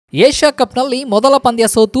Asia ಕಪ್ನಲ್ಲಿ ಮೊದಲ ಪಂದ್ಯ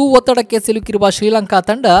ಸೋತು ಒತ್ತಡಕ್ಕೆ ಸಿಲುಕಿರುವ ಶ್ರೀಲಂಕಾ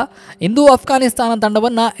ತಂಡ ಇಂದು ಅಫ್ಘಾನಿಸ್ತಾನ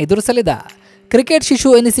ತಂಡವನ್ನು ಎದುರಿಸಲಿದೆ. ಕ್ರಿಕೆಟ್ ಶಿಶು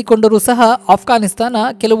ಎನಿಸಿಕೊಂಡರೂ ಸಹ ಅಫ್ಘಾನಿಸ್ತಾನ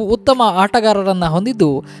ಕೆಲವು ಉತ್ತಮ ಆಟಗಾರರನ್ನು ಹೊಂದಿದ್ದು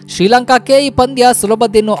ಶ್ರೀಲಂಕಾಕ್ಕೆ ಈ ಪಂದ್ಯ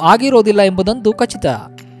ಸುಲಭದ್ದೇನೂ ಆಗಿರೋದಿಲ್ಲ ಎಂಬುದಂತೂ ಖಚಿತ.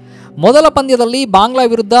 ಮೊದಲ ಪಂದ್ಯದಲ್ಲಿ ಬಾಂಗ್ಲಾ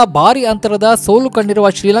ವಿರುದ್ಧ ಭಾರೀ ಅಂತರದ ಸೋಲು ಕಂಡಿರುವ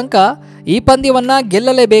ಶ್ರೀಲಂಕಾ ಈ ಪಂದ್ಯವನ್ನು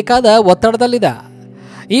ಗೆಲ್ಲಲೇಬೇಕಾದ ಒತ್ತಡದಲ್ಲಿದೆ.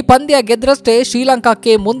 ಈ ಪಂದ್ಯ ಗೆದ್ದರಷ್ಟೇ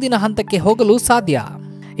ಶ್ರೀಲಂಕಾಕ್ಕೆ ಮುಂದಿನ ಹಂತಕ್ಕೆ ಹೋಗಲು ಸಾಧ್ಯ.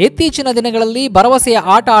 ಇತ್ತೀಚಿನ ದಿನಗಳಲ್ಲಿ ಭರವಸೆಯ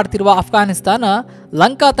ಆಟ ಆಡ್ತಿರುವ ಅಫ್ಘಾನಿಸ್ತಾನ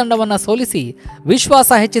ಲಂಕಾ ತಂಡವನ್ನು ಸೋಲಿಸಿ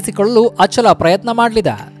ವಿಶ್ವಾಸ ಹೆಚ್ಚಿಸಿಕೊಳ್ಳಲು ಅಚಲ ಪ್ರಯತ್ನ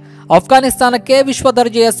ಮಾಡಲಿದೆ. ಅಫ್ಘಾನಿಸ್ತಾನಕ್ಕೆ ವಿಶ್ವ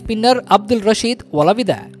ದರ್ಜೆಯ ಸ್ಪಿನ್ನರ್ ಅಬ್ದುಲ್ ರಶೀದ್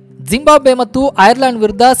ಒಲವಿದೆ. ಜಿಂಬಾಬ್ವೆ ಮತ್ತು ಐರ್ಲೆಂಡ್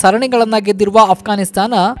ವಿರುದ್ಧ ಸರಣಿಗಳನ್ನು ಗೆದ್ದಿರುವ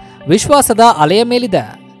ಅಫ್ಘಾನಿಸ್ತಾನ ವಿಶ್ವಾಸದ ಅಲೆಯ ಮೇಲಿದೆ.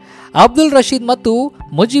 ಅಬ್ದುಲ್ ರಶೀದ್ ಮತ್ತು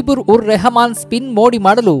ಮುಜಿಬುರ್ ಉರ್ ರೆಹಮಾನ್ ಸ್ಪಿನ್ ಮೋಡಿ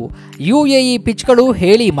ಮಾಡಲು ಯುಎಇ ಪಿಚ್ಗಳು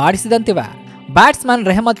ಹೇಳಿ ಮಾಡಿಸಿದಂತಿವೆ. ಬ್ಯಾಟ್ಸ್ಮನ್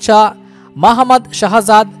ರೆಹಮತ್ ಶಾ, ಮಹಮ್ಮದ್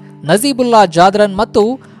ಶಹಜಾದ್, ನಜೀಬುಲ್ಲಾ ಜಾದ್ರನ್ ಮತ್ತು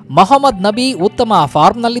ಮೊಹಮ್ಮದ್ ನಬಿ ಉತ್ತಮ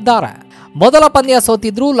ಫಾರ್ಮ್ನಲ್ಲಿದ್ದಾರೆ. ಮೊದಲ ಪಂದ್ಯ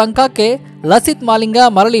ಸೋತಿದ್ರೂ ಲಂಕಾಕ್ಕೆ ಲಸಿತ್ ಮಾಲಿಂಗ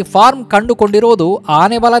ಮರಳಿ ಫಾರ್ಮ್ ಕಂಡುಕೊಂಡಿರೋದು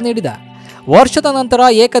ಆನೆ ಬಲ ನೀಡಿದೆ. ವರ್ಷದ ನಂತರ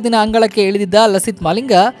ಏಕದಿನ ಅಂಗಳಕ್ಕೆ ಇಳಿದಿದ್ದ ಲಸಿತ್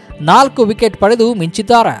ಮಾಲಿಂಗ 4 ವಿಕೆಟ್ ಪಡೆದು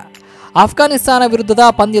ಮಿಂಚಿದ್ದಾರೆ. ಅಫ್ಘಾನಿಸ್ತಾನ ವಿರುದ್ಧದ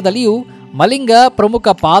ಪಂದ್ಯದಲ್ಲಿಯೂ ಮಲಿಂಗ ಪ್ರಮುಖ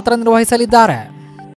ಪಾತ್ರ ನಿರ್ವಹಿಸಲಿದ್ದಾರೆ.